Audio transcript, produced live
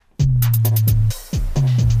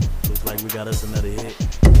got us another hit.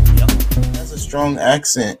 Yep. That's a strong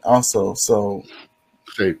accent also, so...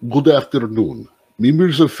 Say, good afternoon.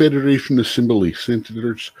 Members of Federation Assembly,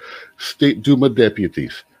 Senators, State Duma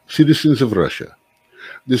deputies, citizens of Russia.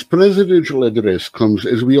 This presidential address comes,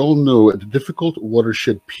 as we all know, at a difficult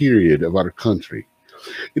watershed period of our country.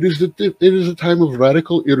 It is a time of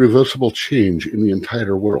radical, irreversible change in the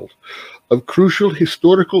entire world, of crucial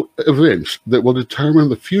historical events that will determine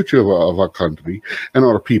the future of our country and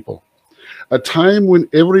our people. A time when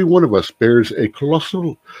every one of us bears a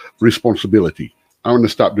colossal responsibility. I'm going to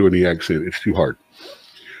stop doing the accent. It's too hard.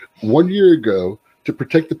 1 year ago, to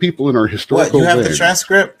protect the people in our historical What, you have land, the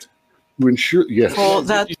transcript? to ensure, yes. Well,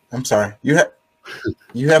 that I'm sorry. You have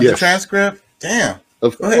the Yes. transcript? Damn.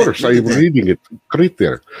 Of Go ahead, course, I read am it then. reading it right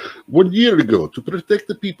there. 1 year ago, to protect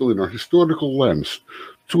the people in our historical lands,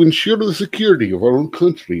 to ensure the security of our own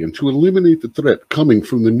country, and to eliminate the threat coming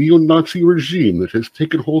from the neo-Nazi regime that has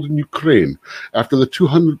taken hold in Ukraine after the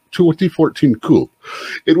 2014 coup,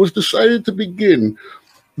 it was decided to begin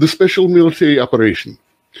the special military operation.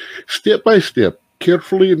 Step by step,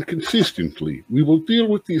 carefully and consistently, we will deal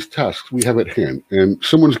with these tasks we have at hand. And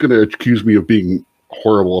someone's going to accuse me of being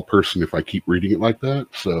horrible a person if I keep reading it like that.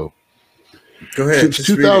 So, Go ahead. since just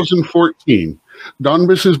read it. 2014,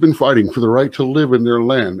 Donbass has been fighting for the right to live in their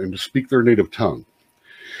land and to speak their native tongue.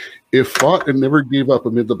 It fought and never gave up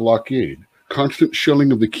amid the blockade, constant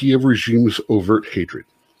shelling of the Kiev regime's overt hatred.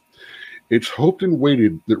 It's hoped and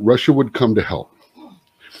waited that Russia would come to help.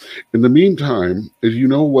 In the meantime, as you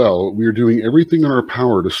know well, we are doing everything in our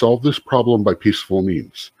power to solve this problem by peaceful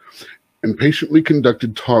means, and patiently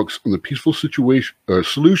conducted talks on the peaceful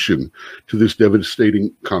solution to this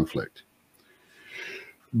devastating conflict.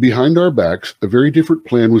 Behind our backs, a very different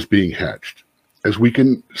plan was being hatched. As we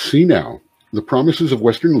can see now, the promises of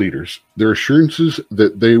Western leaders, their assurances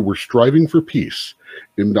that they were striving for peace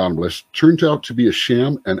in Donbass, turned out to be a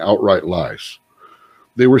sham and outright lies.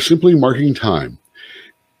 They were simply marking time,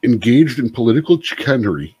 engaged in political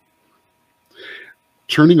chicanery,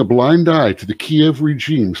 turning a blind eye to the Kiev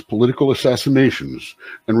regime's political assassinations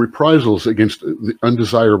and reprisals against the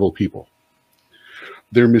undesirable people.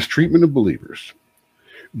 Their mistreatment of believers.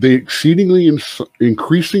 They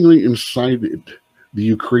increasingly incited the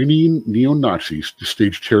Ukrainian neo-Nazis to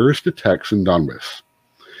stage terrorist attacks in Donbass.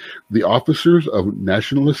 The officers of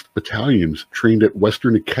nationalist battalions trained at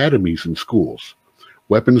Western academies and schools.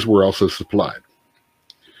 Weapons were also supplied.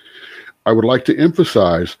 I would like to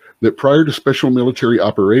emphasize that prior to special military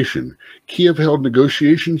operation, Kiev held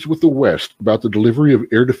negotiations with the West about the delivery of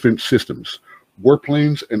air defense systems,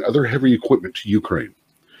 warplanes, and other heavy equipment to Ukraine.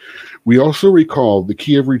 We also recall the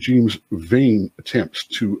Kiev regime's vain attempts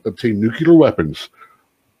to obtain nuclear weapons.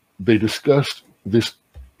 They discussed this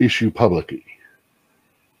issue publicly.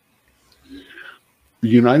 The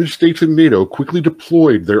United States and NATO quickly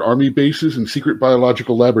deployed their army bases and secret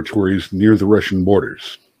biological laboratories near the Russian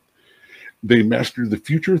borders. They mastered the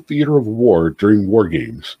future theater of war during war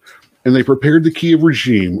games, and they prepared the Kiev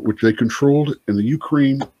regime, which they controlled, and the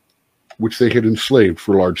Ukraine, which they had enslaved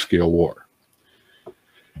for large-scale war.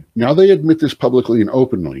 Now they admit this publicly and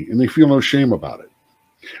openly, and they feel no shame about it.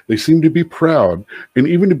 They seem to be proud and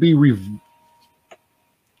even to be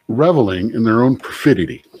reveling in their own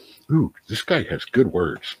perfidy. Ooh, this guy has good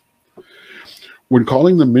words. When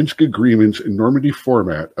calling the Minsk agreements in Normandy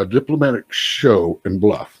format a diplomatic show and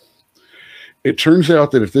bluff. It turns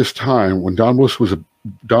out that at this time, when Donbass was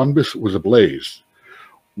ablaze,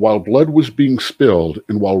 while blood was being spilled,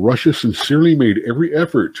 and while Russia sincerely made every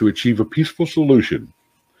effort to achieve a peaceful solution,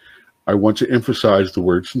 I want to emphasize the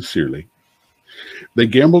word sincerely, they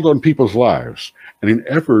gambled on people's lives, and in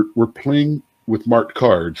effort were playing with marked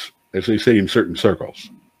cards, as they say in certain circles.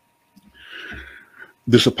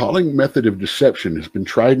 This appalling method of deception has been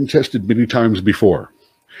tried and tested many times before.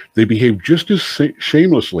 They behaved just as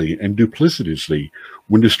shamelessly and duplicitously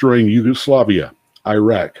when destroying Yugoslavia,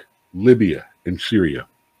 Iraq, Libya, and Syria.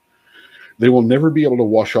 They will never be able to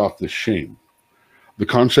wash off this shame. The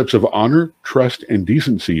concepts of honor, trust, and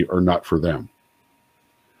decency are not for them.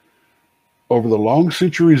 Over the long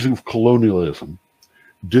centuries of colonialism,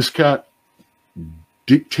 dictate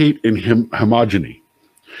and homogeny,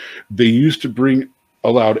 they used to bring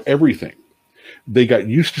allowed everything. They got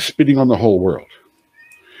used to spitting on the whole world.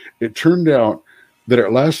 It turned out that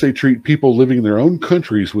at last they treat people living in their own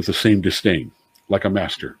countries with the same disdain, like a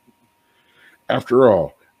master. After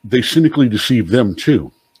all, they cynically deceive them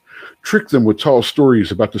too, trick them with tall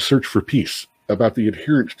stories about the search for peace, about the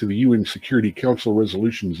adherence to the UN Security Council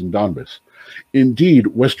resolutions in Donbass. Indeed,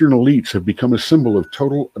 Western elites have become a symbol of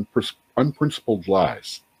total unprincipled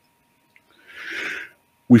lies.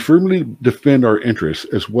 We firmly defend our interests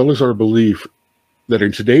as well as our belief that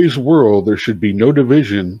in today's world there should be no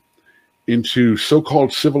division into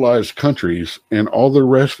so-called civilized countries and all the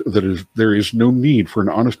rest. There is no need for an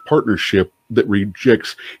honest partnership that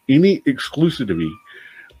rejects any exclusivity,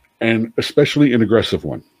 and especially an aggressive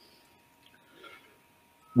one.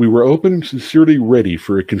 We were open and sincerely ready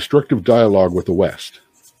for a constructive dialogue with the West.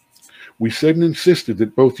 We said and insisted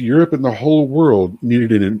that both Europe and the whole world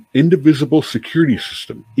needed an indivisible security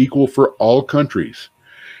system equal for all countries.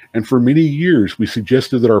 And for many years, we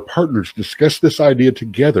suggested that our partners discuss this idea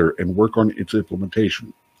together and work on its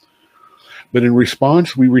implementation. But in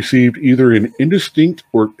response, we received either an indistinct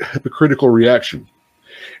or hypocritical reaction.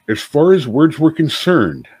 As far as words were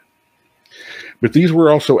concerned, but these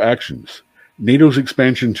were also actions. NATO's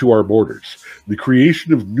expansion to our borders, the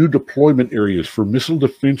creation of new deployment areas for missile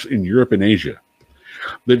defense in Europe and Asia.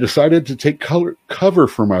 They decided to take cover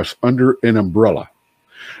from us under an umbrella.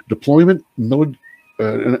 An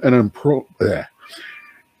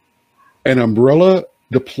umbrella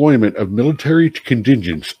deployment of military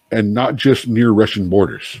contingents and not just near Russian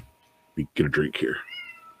borders. Let me get a drink here.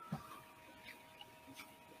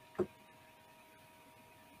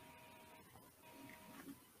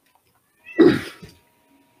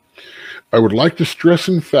 I would like to stress,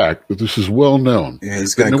 in fact, that this is well known. Yeah,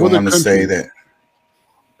 he's going to go on to say that.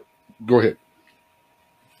 Go ahead.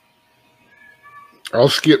 I'll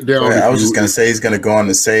skip down. I was just going to say he's going to go on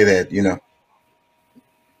to say that, you know.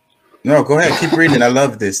 No, go ahead. Keep reading. I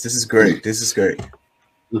love this. This is great. This is great.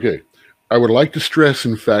 Okay. I would like to stress,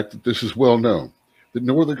 in fact, that this is well known, that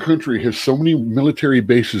no other country has so many military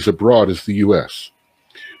bases abroad as the U.S.,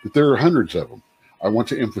 that there are hundreds of them. I want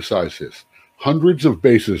to emphasize this. Hundreds of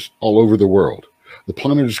bases all over the world. The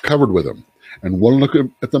planet is covered with them, and one look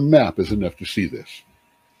at the map is enough to see this.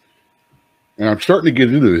 And I'm starting to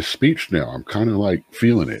get into this speech now. I'm kind of like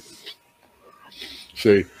feeling it.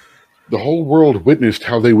 Say, the whole world witnessed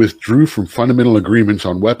how they withdrew from fundamental agreements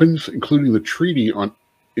on weapons, including the Treaty on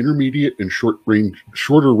Intermediate and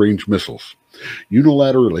Shorter Range Missiles,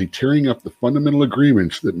 unilaterally tearing up the fundamental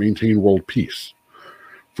agreements that maintain world peace.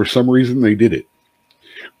 For some reason, they did it.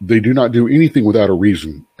 They do not do anything without a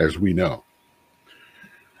reason, as we know.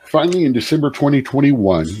 Finally, in December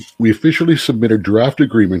 2021, we officially submitted draft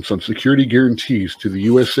agreements on security guarantees to the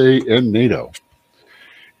USA and NATO.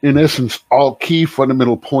 In essence, all key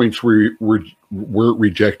fundamental points were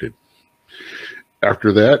rejected.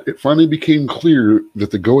 After that, it finally became clear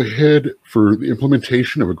that the go-ahead for the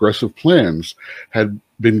implementation of aggressive plans had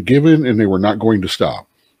been given and they were not going to stop.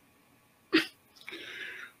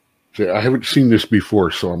 I haven't seen this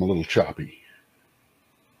before, so I'm a little choppy.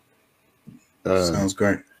 Sounds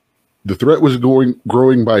great. The threat was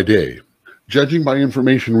growing by day. Judging by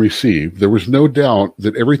information received, there was no doubt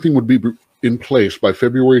that everything would be in place by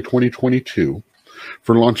February 2022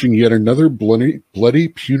 for launching yet another bloody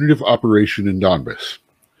punitive operation in Donbass.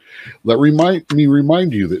 Let me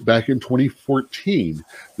remind you that back in 2014,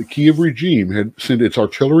 the Kiev regime had sent its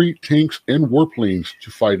artillery, tanks, and warplanes to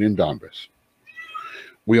fight in Donbass.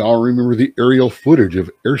 We all remember the aerial footage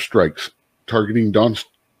of airstrikes targeting Donetsk.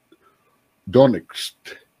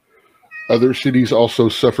 Other cities also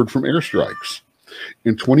suffered from airstrikes.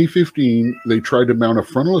 In 2015, they tried to mount a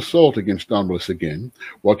frontal assault against Donbass again,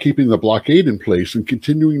 while keeping the blockade in place and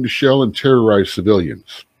continuing to shell and terrorize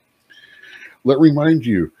civilians. Let me remind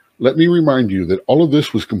you that all of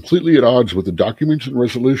this was completely at odds with the documents and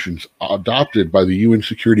resolutions adopted by the UN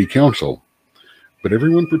Security Council, but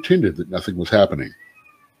everyone pretended that nothing was happening.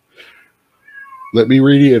 Let me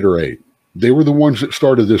reiterate, they were the ones that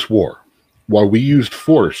started this war, while we used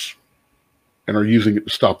force and are using it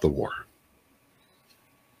to stop the war.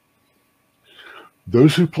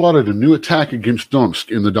 Those who plotted a new attack against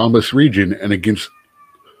Donetsk in the Donbass region and against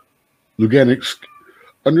Lugansk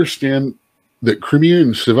understand that Crimea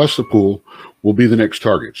and Sevastopol will be the next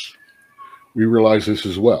targets. We realize this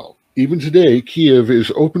as well. Even today, Kiev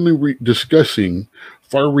is openly discussing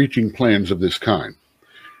far-reaching plans of this kind.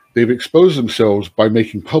 They've exposed themselves by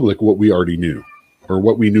making public what we already knew, or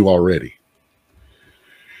what we knew already.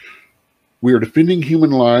 We are defending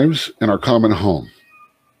human lives and our common home,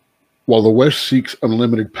 while the West seeks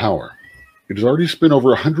unlimited power. It has already spent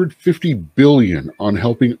over $150 billion on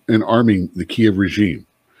helping and arming the Kiev regime.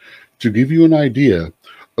 To give you an idea,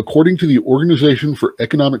 according to the Organization for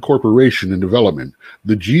Economic Cooperation and Development,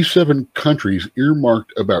 the G7 countries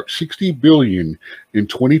earmarked about $60 billion in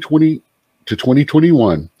 2020 to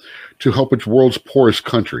 2021 to help its world's poorest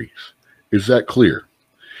countries. Is that clear?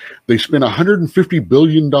 They spent $150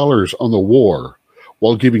 billion on the war,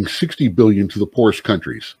 while giving $60 billion to the poorest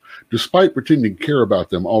countries, despite pretending to care about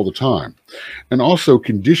them all the time, and also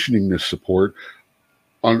conditioning this support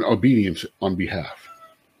on obedience on behalf.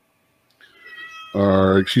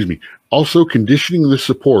 Also conditioning this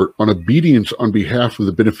support on obedience on behalf of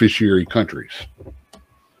the beneficiary countries,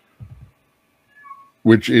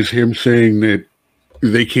 which is him saying that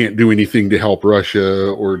they can't do anything to help Russia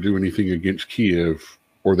or do anything against Kiev,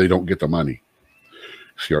 or they don't get the money.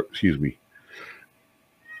 Excuse me.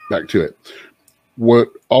 Back to it. What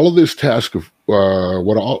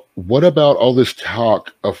about all this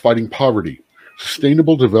talk of fighting poverty,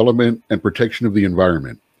 sustainable development, and protection of the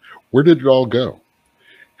environment? Where did it all go?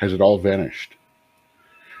 Has it all vanished?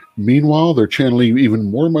 Meanwhile, they're channeling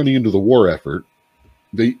even more money into the war effort.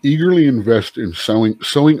 They eagerly invest in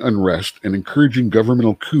sowing unrest and encouraging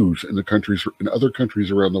governmental coups in other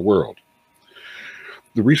countries around the world.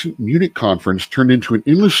 The recent Munich conference turned into an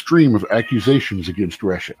endless stream of accusations against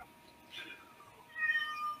Russia.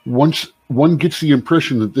 Once one gets the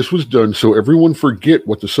impression that this was done so everyone forget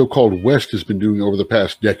what the so-called West has been doing over the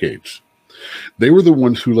past decades. They were the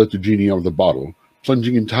ones who let the genie out of the bottle,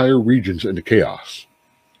 plunging entire regions into chaos.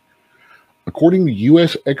 According to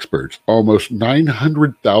U.S. experts, almost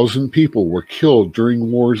 900,000 people were killed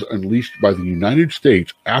during wars unleashed by the United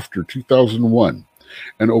States after 2001,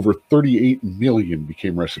 and over 38 million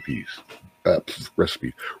became refugees.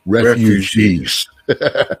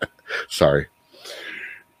 Sorry.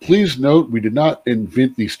 Please note, we did not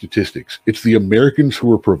invent these statistics. It's the Americans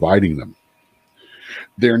who are providing them.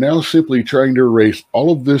 They're now simply trying to erase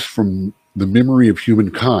all of this from the memory of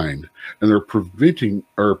humankind, and they're pretending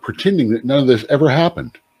that none of this ever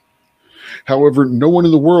happened. However, no one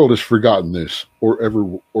in the world has forgotten this or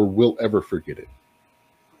will ever forget it.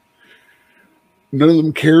 None of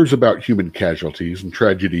them cares about human casualties and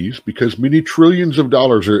tragedies because many trillions of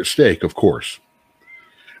dollars are at stake, of course.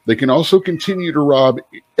 They can also continue to rob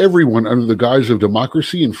everyone under the guise of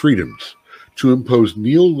democracy and freedoms, to impose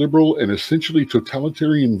neoliberal and essentially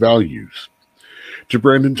totalitarian values, to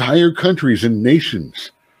brand entire countries and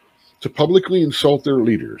nations, to publicly insult their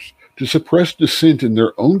leaders, to suppress dissent in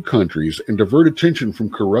their own countries and divert attention from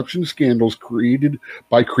corruption scandals created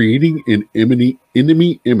by creating an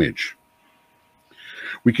enemy image.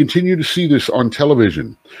 We continue to see this on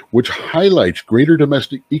television, which highlights greater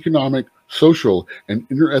domestic economic, social, and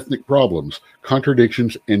interethnic problems,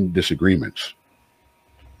 contradictions, and disagreements.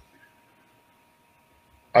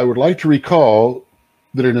 I would like to recall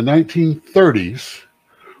that in the 1930s,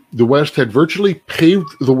 the West had virtually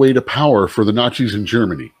paved the way to power for the Nazis in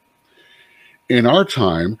Germany. In our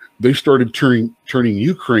time, they started turning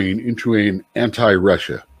Ukraine into an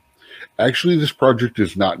anti-Russia. Actually, this project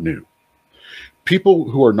is not new. People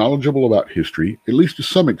who are knowledgeable about history, at least to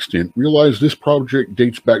some extent, realize this project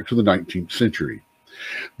dates back to the 19th century.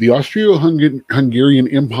 The Austro-Hungarian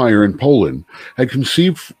Empire in Poland had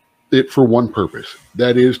conceived it for one purpose,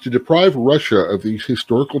 that is, to deprive Russia of these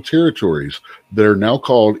historical territories that are now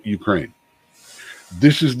called Ukraine.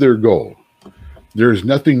 This is their goal. There is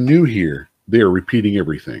nothing new here. They are repeating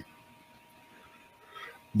everything.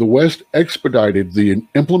 The West expedited the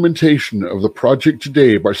implementation of the project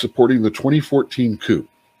today by supporting the 2014 coup.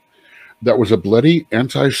 That was a bloody,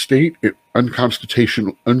 anti-state, and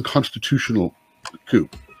unconstitutional coup.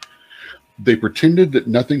 They pretended that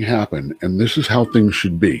nothing happened, and this is how things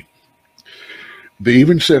should be. They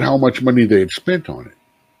even said how much money they had spent on it.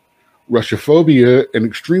 Russophobia and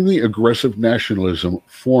extremely aggressive nationalism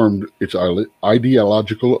formed its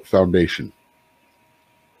ideological foundation.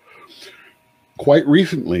 Quite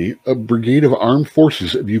recently, a brigade of armed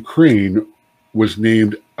forces of Ukraine was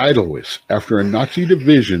named Idlewis after a Nazi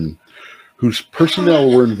division whose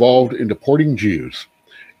personnel were involved in deporting Jews,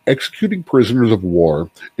 executing prisoners of war,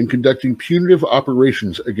 and conducting punitive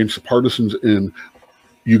operations against the partisans in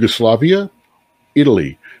Yugoslavia,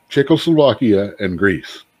 Italy, Czechoslovakia, and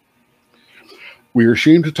Greece. We are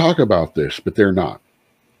ashamed to talk about this, but they're not.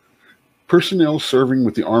 Personnel serving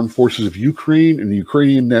with the armed forces of Ukraine and the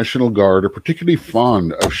Ukrainian National Guard are particularly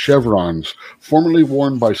fond of chevrons formerly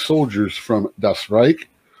worn by soldiers from Das Reich,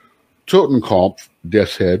 Totenkopf,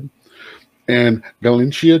 Death's Head, and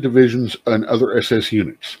Galicia divisions and other SS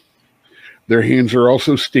units. Their hands are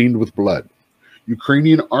also stained with blood.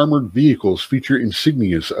 Ukrainian armored vehicles feature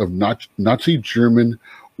insignias of Nazi German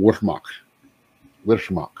Wehrmacht.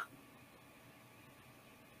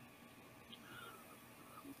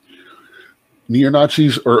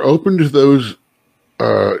 Neo-Nazis are open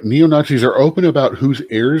about whose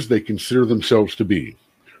heirs they consider themselves to be.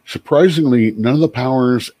 Surprisingly, none of the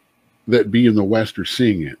powers that be in the West are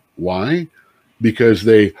seeing it. Why? Because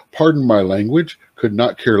they, pardon my language, could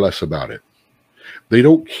not care less about it. They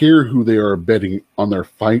don't care who they are betting on their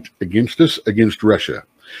fight against us, against Russia.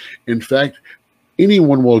 In fact,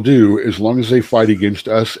 anyone will do as long as they fight against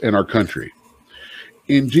us and our country.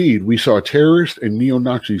 Indeed, we saw terrorists and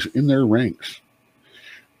neo-Nazis in their ranks.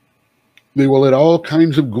 They will let all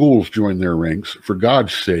kinds of ghouls join their ranks, for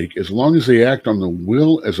God's sake, as long as they act on the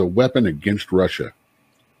will as a weapon against Russia.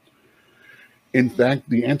 In fact,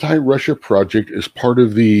 the anti-Russia project is part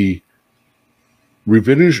of the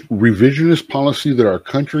revisionist policy that our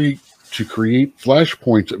country to create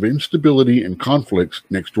flashpoints of instability and conflicts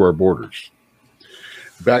next to our borders.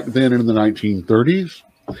 Back then in the 1930s,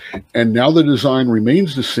 and now the design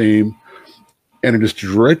remains the same, and it is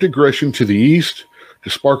direct aggression to the east, to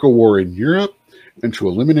spark a war in Europe, and to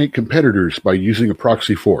eliminate competitors by using a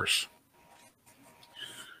proxy force.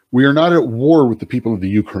 We are not at war with the people of the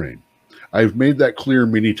Ukraine. I've made that clear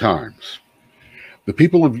many times. The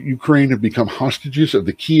people of Ukraine have become hostages of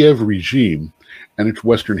the Kiev regime and its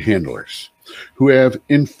Western handlers, who have,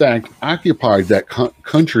 in fact, occupied that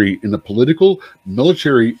country in the political,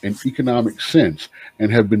 military, and economic sense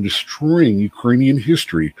and have been destroying Ukrainian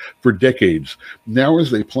history for decades, now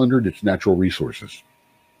as they plundered its natural resources.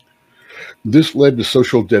 This led to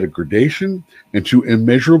social degradation and to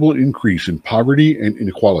immeasurable increase in poverty and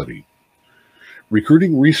inequality.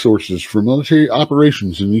 Recruiting resources for military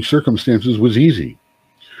operations in these circumstances was easy.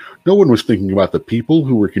 No one was thinking about the people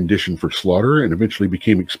who were conditioned for slaughter and eventually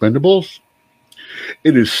became expendables.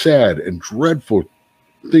 It is sad and dreadful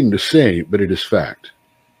thing to say, but it is fact.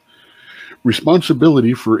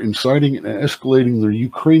 Responsibility for inciting and escalating the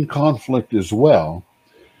Ukraine conflict as well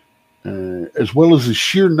as the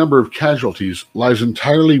sheer number of casualties, lies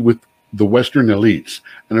entirely with the Western elites,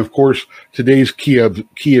 and of course today's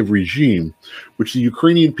Kiev regime, which the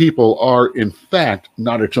Ukrainian people are in fact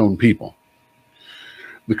not its own people.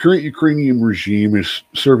 The current Ukrainian regime is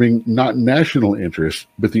serving not national interests,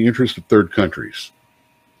 but the interests of third countries.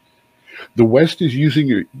 The West is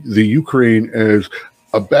using the Ukraine as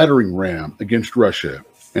a battering ram against Russia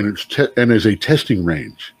and as a testing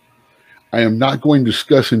range. I am not going to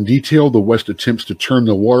discuss in detail the West attempts to turn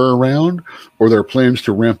the war around or their plans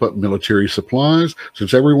to ramp up military supplies,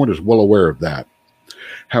 since everyone is well aware of that.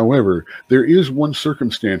 However, there is one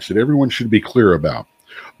circumstance that everyone should be clear about.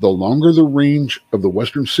 The longer the range of the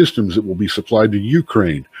Western systems that will be supplied to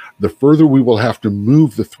Ukraine, the further we will have to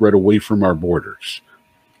move the threat away from our borders.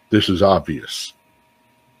 This is obvious.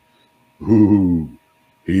 Ooh,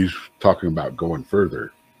 he's talking about going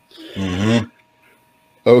further. Mm-hmm.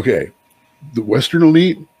 Okay. The Western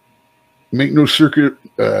elite make no secret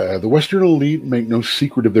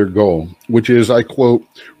of their goal, which is, I quote,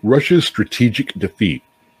 Russia's strategic defeat.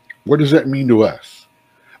 What does that mean to us?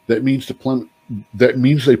 That means they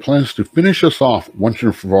plan to finish us off once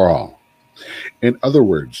and for all. In other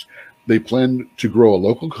words, they plan to grow a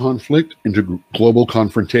local conflict into global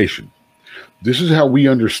confrontation. This is how we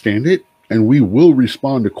understand it, and we will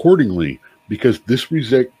respond accordingly, because this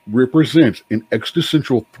represents an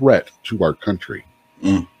existential threat to our country.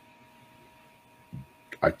 Mm.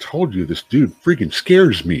 I told you, this dude freaking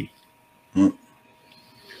scares me. Mm.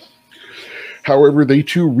 However, they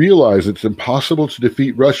too realize it's impossible to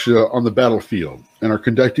defeat Russia on the battlefield and are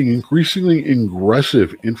conducting increasingly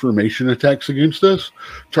aggressive information attacks against us,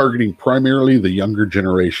 targeting primarily the younger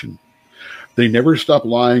generation. They never stop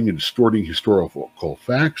lying and distorting historical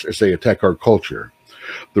facts as they attack our culture,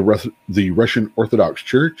 the Russian Orthodox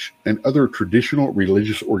Church, and other traditional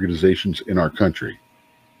religious organizations in our country.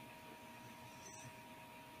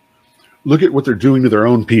 Look at what they're doing to their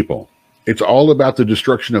own people. It's all about the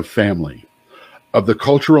destruction of family, of the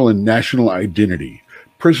cultural and national identity,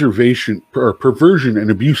 perversion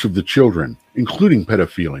and abuse of the children, including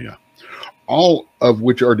pedophilia, all of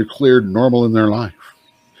which are declared normal in their life.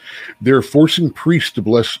 They're forcing priests to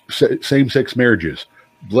bless same-sex marriages.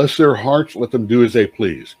 Bless their hearts, let them do as they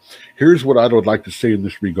please. Here's what I would like to say in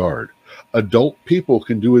this regard. Adult people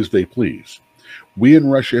can do as they please. We in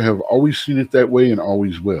Russia have always seen it that way and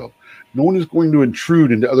always will. No one is going to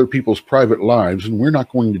intrude into other people's private lives, and we're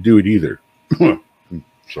not going to do it either.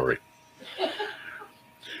 Sorry.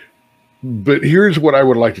 But here's what I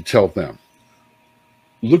would like to tell them.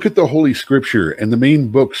 Look at the Holy Scripture and the main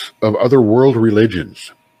books of other world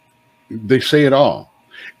religions. They say it all,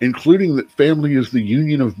 including that family is the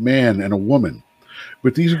union of man and a woman.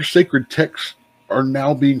 But these are sacred texts are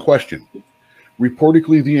now being questioned.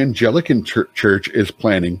 Reportedly, the Anglican Church is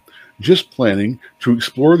planning to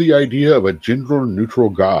explore the idea of a gender-neutral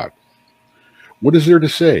God. What is there to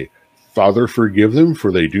say? Father, forgive them,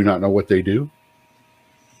 for they do not know what they do.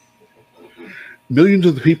 Millions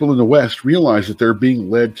of the people in the West realize that they're being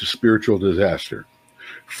led to spiritual disaster.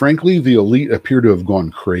 Frankly, the elite appear to have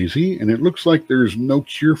gone crazy, and it looks like there's no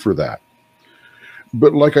cure for that.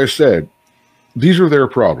 But like I said, these are their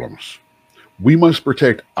problems. We must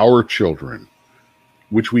protect our children,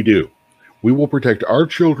 which we do. We will protect our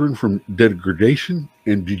children from degradation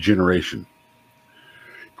and degeneration.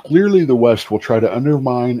 Clearly, the West will try to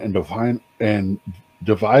undermine and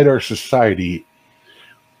divide our society,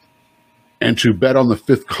 and to bet on the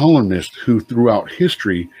fifth columnist who throughout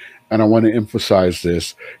history, and I want to emphasize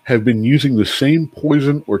this, have been using the same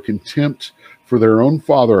poison or contempt for their own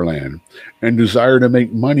fatherland and desire to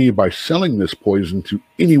make money by selling this poison to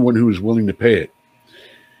anyone who is willing to pay it.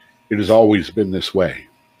 It has always been this way.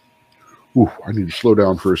 Ooh, I need to slow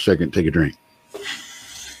down for a second, take a drink.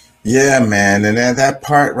 Yeah, man. And that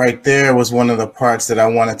part right there was one of the parts that I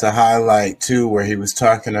wanted to highlight too, where he was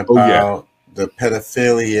talking about the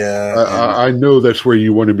pedophilia. I know that's where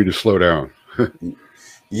you wanted me to slow down.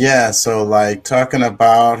 Yeah. So like talking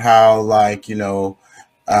about how, like, you know,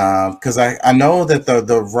 because I know that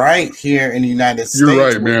the right here in the United States.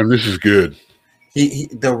 You're right, man. This is good.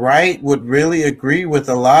 The right would really agree with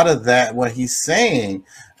a lot of that, what he's saying,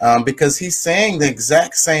 because he's saying the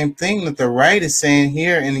exact same thing that the right is saying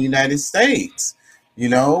here in the United States, you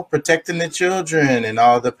know, protecting the children and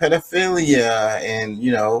all the pedophilia and,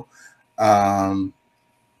 you know,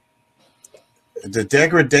 the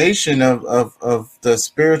degradation of the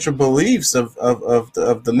spiritual beliefs of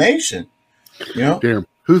the nation, you know. Damn,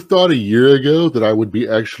 who thought a year ago that I would be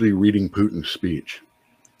actually reading Putin's speech?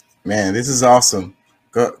 Man, this is awesome.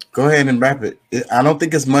 Go ahead and wrap it. I don't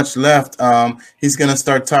think there's much left. He's gonna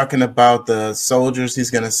start talking about the soldiers.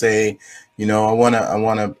 He's gonna say, you know, I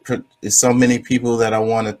wanna. There's so many people that I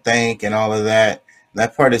want to thank and all of that.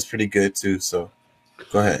 That part is pretty good too. So,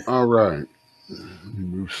 go ahead. All right. Let me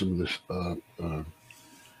move some of this up.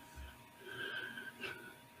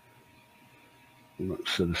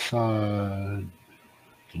 Set aside.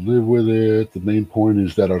 Live with it. The main point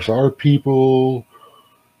is that as our people.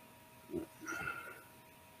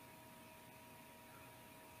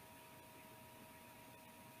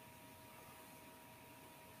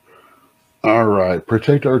 All right.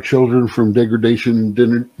 Protect our children from degradation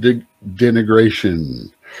and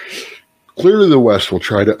denigration. Clearly, the West will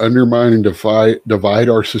try to undermine and divide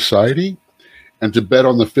our society, and to bet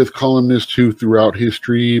on the fifth columnist who throughout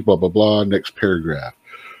history, blah, blah, blah, next paragraph.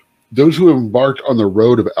 Those who have embarked on the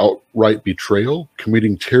road of outright betrayal,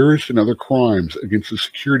 committing terrorist and other crimes against the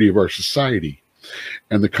security of our society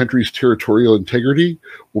and the country's territorial integrity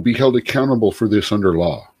will be held accountable for this under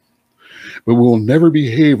law. But we will never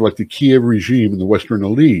behave like the Kiev regime and the Western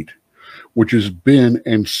elite, which has been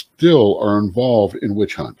and still are involved in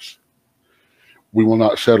witch hunts. We will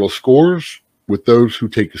not settle scores with those who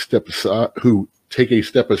take a step aside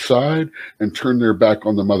and turn their back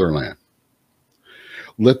on the motherland.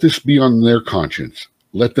 Let this be on their conscience.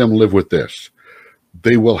 Let them live with this.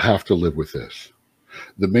 They will have to live with this.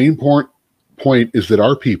 The main point is that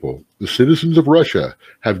our people, the citizens of Russia,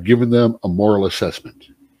 have given them a moral assessment.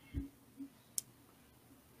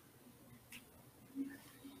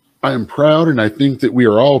 I am proud, and I think that we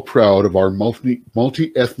are all proud of our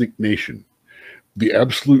multi-ethnic nation, the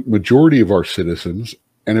absolute majority of our citizens,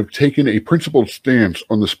 and have taken a principled stance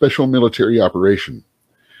on the special military operation.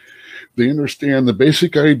 They understand the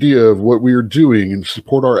basic idea of what we are doing and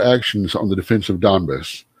support our actions on the defense of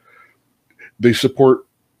Donbass. This support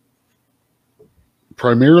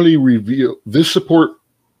primarily revealed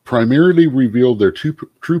their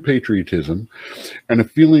true patriotism and a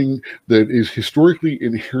feeling that is historically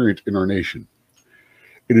inherent in our nation.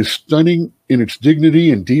 It is stunning in its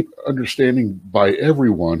dignity and deep understanding by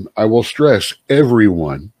everyone, I will stress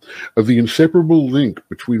everyone, of the inseparable link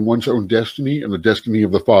between one's own destiny and the destiny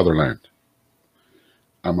of the fatherland.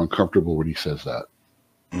 I'm uncomfortable when he says that.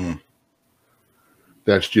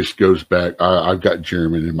 That just goes back. I've got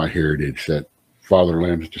German in my heritage. That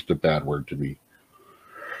fatherland is just a bad word to me.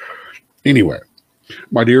 Anyway,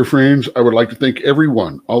 my dear friends, I would like to thank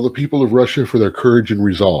everyone, all the people of Russia, for their courage and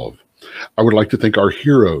resolve. I would like to thank our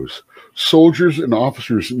heroes, soldiers and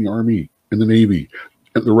officers in the Army and the Navy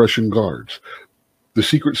and the Russian Guards, the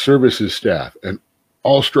Secret Services staff and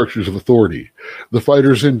all structures of authority, the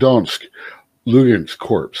fighters in Donetsk, Lugansk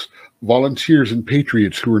Corps, volunteers and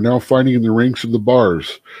patriots who are now fighting in the ranks of the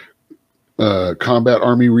BARS, Combat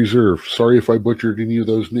Army Reserve. Sorry if I butchered any of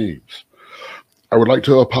those names. I would like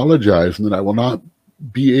to apologize and that I will not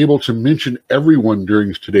be able to mention everyone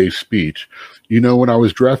during today's speech. You know, when I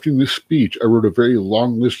was drafting this speech, I wrote a very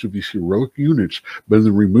long list of these heroic units, but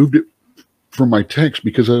then removed it from my text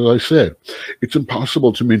because, as I said, it's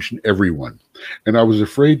impossible to mention everyone. And I was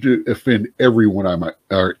afraid to offend everyone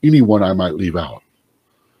anyone I might leave out.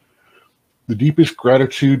 The deepest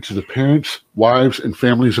gratitude to the parents, wives, and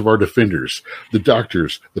families of our defenders, the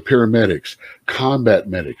doctors, the paramedics, combat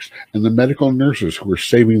medics, and the medical nurses who are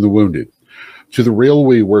saving the wounded. To the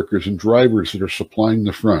railway workers and drivers that are supplying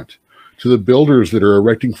the front. To the builders that are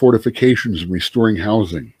erecting fortifications and restoring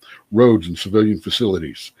housing, roads, and civilian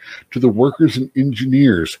facilities. To the workers and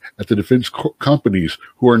engineers at the defense companies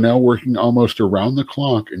who are now working almost around the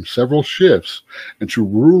clock in several shifts, and to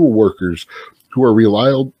rural workers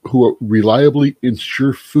who reliably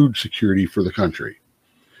ensure food security for the country.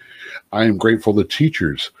 I am grateful to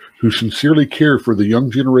teachers who sincerely care for the young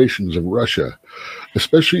generations of Russia,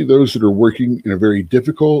 especially those that are working in a very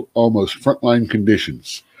difficult, almost frontline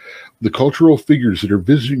conditions. The cultural figures that are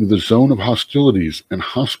visiting the zone of hostilities and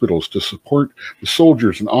hospitals to support the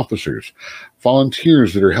soldiers and officers,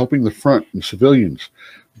 volunteers that are helping the front and civilians,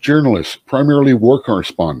 journalists, primarily war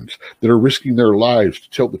correspondents, that are risking their lives to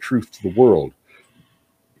tell the truth to the world,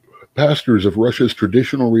 pastors of Russia's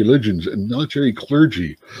traditional religions and military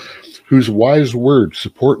clergy whose wise words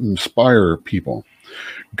support and inspire people,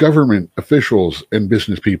 government officials and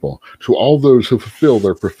business people, to all those who fulfill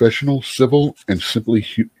their professional, civil, and simply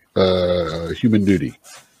human duty.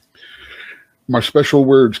 My special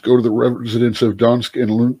words go to the residents of Donetsk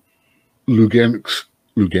and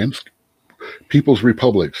Lugansk People's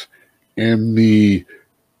Republics and the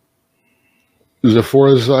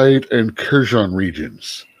Zaporizhzhia and Kherson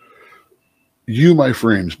regions. You, my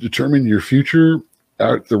friends, determined your future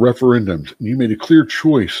at the referendums, and you made a clear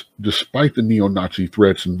choice despite the neo-Nazi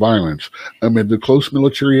threats and violence amid the close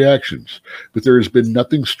military actions. But there has been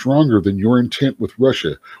nothing stronger than your intent with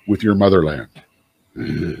Russia, with your motherland.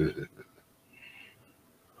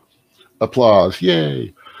 Applause.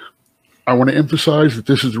 Yay. I want to emphasize that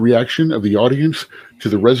this is the reaction of the audience to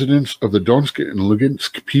the residents of the Donetsk and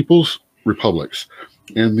Lugansk People's Republics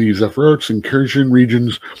and the Zaporizhzhia and Kherson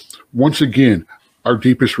regions. Once again, our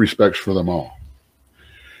deepest respects for them all.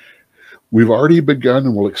 We've already begun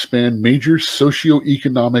and will expand major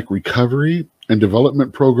socio-economic recovery and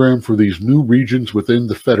development program for these new regions within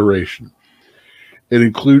the Federation. It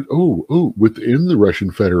includes, within the Russian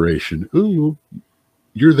Federation.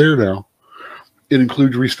 You're there now. It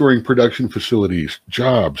includes restoring production facilities,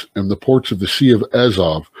 jobs, and the ports of the Sea of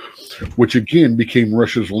Azov, which again became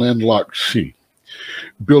Russia's landlocked sea.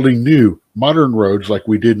 Building new, modern roads like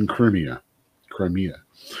we did in Crimea,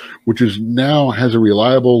 which is now has a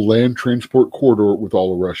reliable land transport corridor with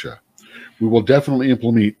all of Russia. We will definitely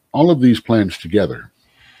implement all of these plans together.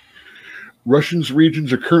 Russia's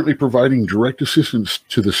regions are currently providing direct assistance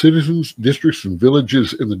to the citizens, districts, and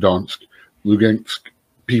villages in the Donetsk, Lugansk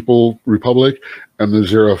People Republic, and the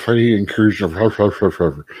Zaporizhzhia and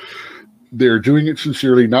Kherson. They're doing it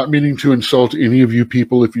sincerely, not meaning to insult any of you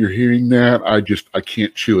people. If you're hearing that, I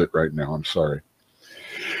can't chew it right now. I'm sorry.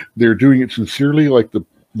 They're doing it sincerely, like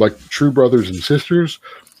true brothers and sisters.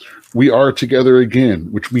 We are together again,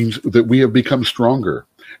 which means that we have become stronger,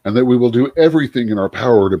 and that we will do everything in our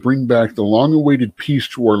power to bring back the long-awaited peace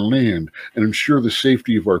to our land and ensure the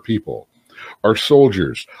safety of our people. Our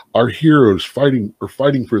soldiers, our heroes fighting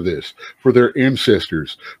for this, for their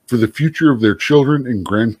ancestors, for the future of their children and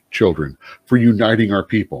grandchildren, for uniting our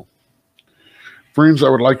people. Friends, I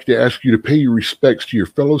would like to ask you to pay your respects to your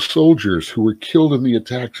fellow soldiers who were killed in the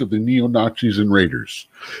attacks of the neo-Nazis and raiders,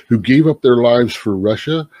 who gave up their lives for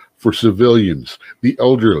Russia, for civilians, the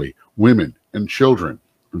elderly, women, and children.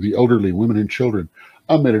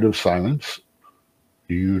 A minute of silence.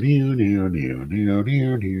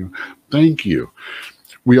 Thank you.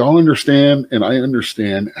 We all understand, and I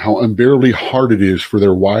understand, how unbearably hard it is for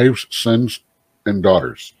their wives, sons, and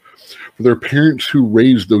daughters, for their parents who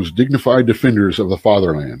raised those dignified defenders of the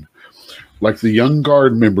fatherland, like the young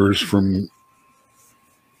guard members from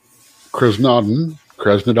Krasnodon,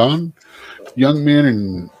 young men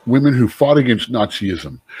and women who fought against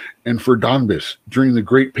Nazism, and for Donbass during the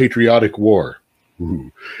Great Patriotic War.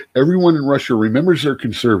 Everyone in Russia remembers their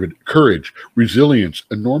courage, resilience,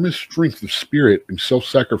 enormous strength of spirit, and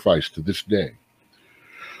self-sacrifice to this day.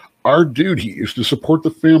 Our duty is to support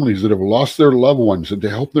the families that have lost their loved ones and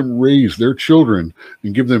to help them raise their children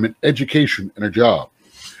and give them an education and a job.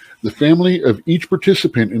 The family of each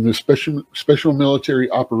participant in this special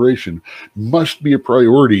military operation must be a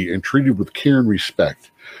priority and treated with care and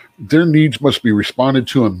respect. Their needs must be responded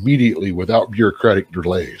to immediately without bureaucratic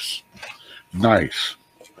delays. Nice.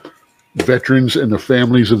 Veterans and the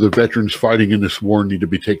families of the veterans fighting in this war need to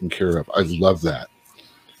be taken care of. I love that.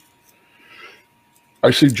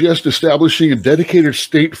 I suggest establishing a dedicated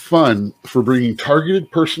state fund for bringing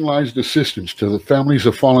targeted, personalized assistance to the families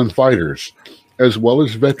of fallen fighters, as well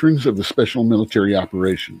as veterans of the special military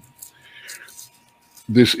operation.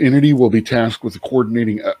 This entity will be tasked with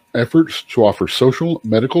coordinating efforts to offer social,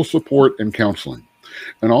 medical support, and counseling,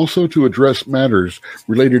 and also to address matters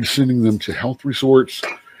related to sending them to health resorts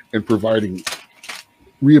and providing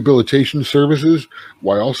rehabilitation services,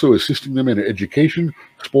 while also assisting them in education,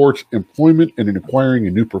 sports, employment, and in acquiring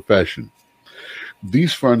a new profession.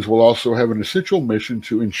 These funds will also have an essential mission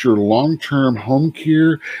to ensure long-term home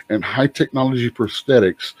care and high-technology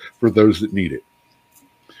prosthetics for those that need it.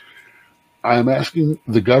 I am asking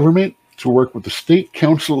the government to work with the State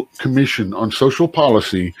Council Commission on Social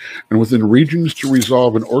Policy and within regions to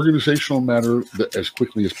resolve an organizational matter as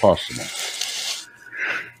quickly as possible.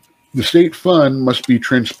 The state fund must be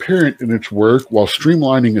transparent in its work while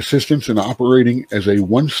streamlining assistance and operating as a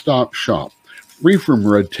one-stop shop, free from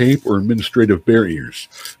red tape or administrative barriers.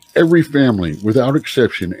 Every family, without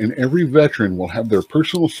exception, and every veteran will have their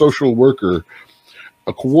personal social worker,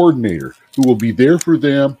 a coordinator, who will be there for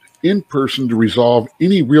them in person to resolve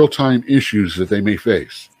any real-time issues that they may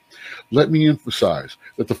face. Let me emphasize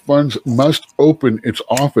that the funds must open its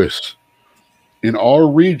office in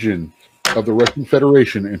all regions of the Russian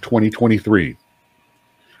Federation in 2023.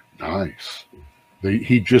 Nice.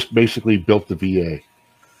 He just basically built the VA,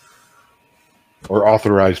 or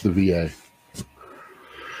authorized the VA.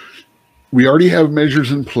 We already have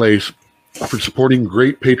measures in place for supporting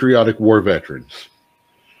great patriotic war veterans,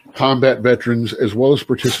 combat veterans, as well as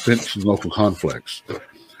participants in local conflicts.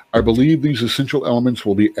 I believe these essential elements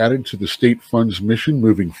will be added to the state fund's mission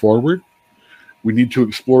moving forward. We need to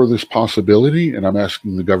explore this possibility, and I'm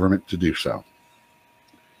asking the government to do so.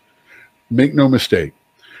 Make no mistake,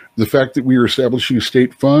 the fact that we are establishing a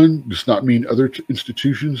state fund does not mean other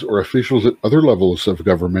institutions or officials at other levels of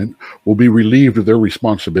government will be relieved of their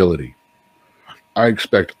responsibility. I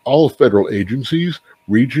expect all federal agencies,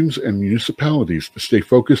 regions, and municipalities to stay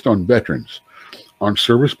focused on veterans, on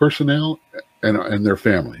service personnel, and their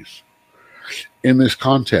families. In this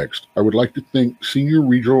context, I would like to thank senior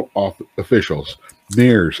regional officials,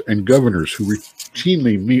 mayors, and governors who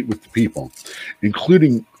routinely meet with the people,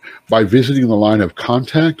 including by visiting the line of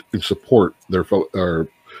contact and support their fellow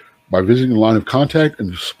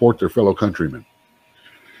countrymen.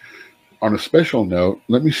 On a special note,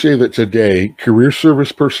 let me say that today, career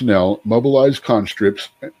service personnel, mobilized conscripts,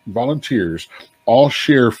 volunteers, all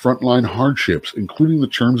share frontline hardships, including the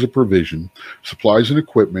terms of provision, supplies and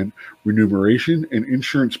equipment, remuneration, and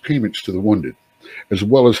insurance payments to the wounded, as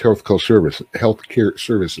well as healthcare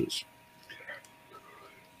services.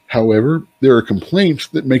 However, there are complaints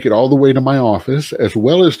that make it all the way to my office, as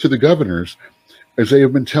well as to the governors, as they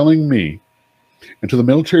have been telling me, and to the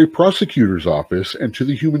military prosecutor's office, and to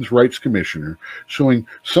the Human Rights Commissioner, showing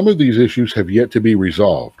some of these issues have yet to be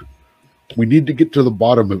resolved. We need to get to the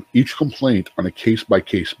bottom of each complaint on a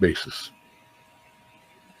case-by-case basis.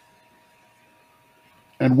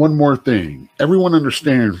 And one more thing. Everyone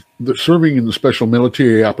understands that serving in the Special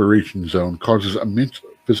Military Operations Zone causes immense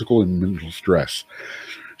physical and mental stress,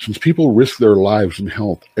 since people risk their lives and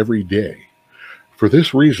health every day. For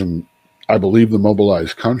this reason, I believe the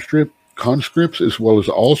mobilized conscripts, as well as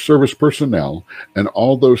all service personnel and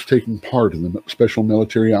all those taking part in the special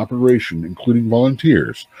military operation, including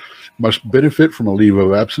volunteers, must benefit from a leave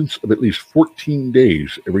of absence of at least 14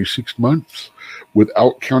 days every 6 months,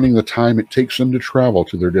 without counting the time it takes them to travel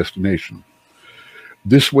to their destination.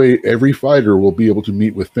 This way, every fighter will be able to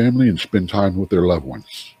meet with family and spend time with their loved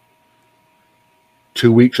ones.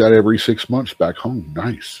 2 weeks out of every 6 months back home.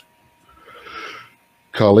 Nice.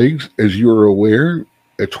 Colleagues, as you are aware,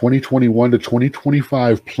 a 2021 to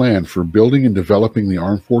 2025 plan for building and developing the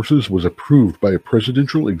armed forces was approved by a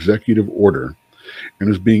presidential executive order and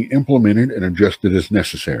is being implemented and adjusted as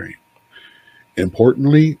necessary.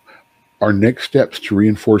 Importantly, our next steps to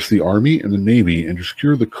reinforce the Army and the Navy and to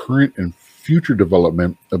secure the current and future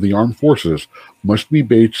development of the armed forces must be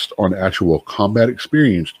based on actual combat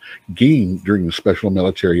experience gained during the special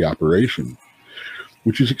military operation,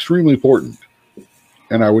 which is extremely important,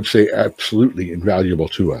 and I would say absolutely invaluable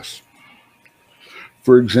to us.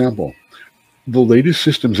 For example, the latest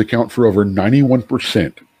systems account for over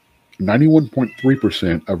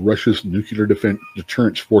 91.3% of Russia's nuclear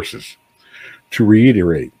deterrence forces. To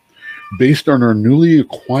reiterate, based on our newly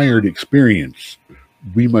acquired experience,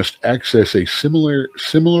 we must access a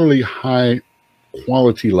similarly high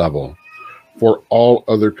quality level for all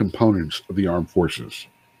other components of the armed forces.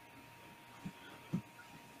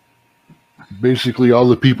 Basically, all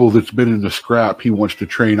the people that's been in the scrap, he wants to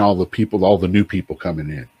train all the new people coming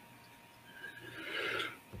in.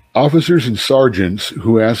 Officers and sergeants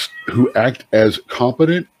who act as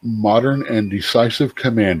competent, modern, and decisive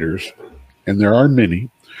commanders, and there are many,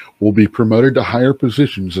 will be promoted to higher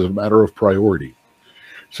positions as a matter of priority.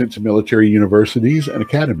 sent to military universities and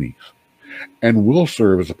academies, and will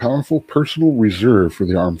serve as a powerful personal reserve for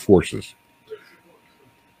the armed forces.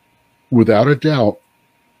 Without a doubt,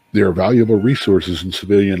 they are valuable resources in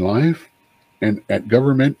civilian life and at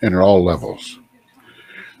government and at all levels.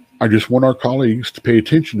 I just want our colleagues to pay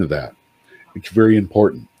attention to that. It's very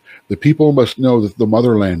important. The people must know that the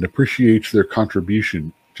motherland appreciates their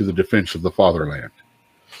contribution to the defense of the fatherland.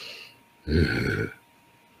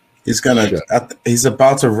 He's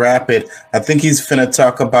about to wrap it. I think he's finna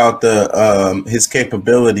talk about his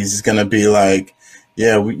capabilities. He's gonna be like,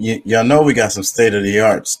 yeah, y'all know we got some state of the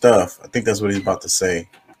art stuff. I think that's what he's about to say.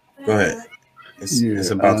 Go ahead.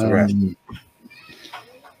 It's about to wrap.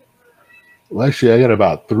 Well, actually, I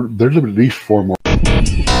got there's at least 4 more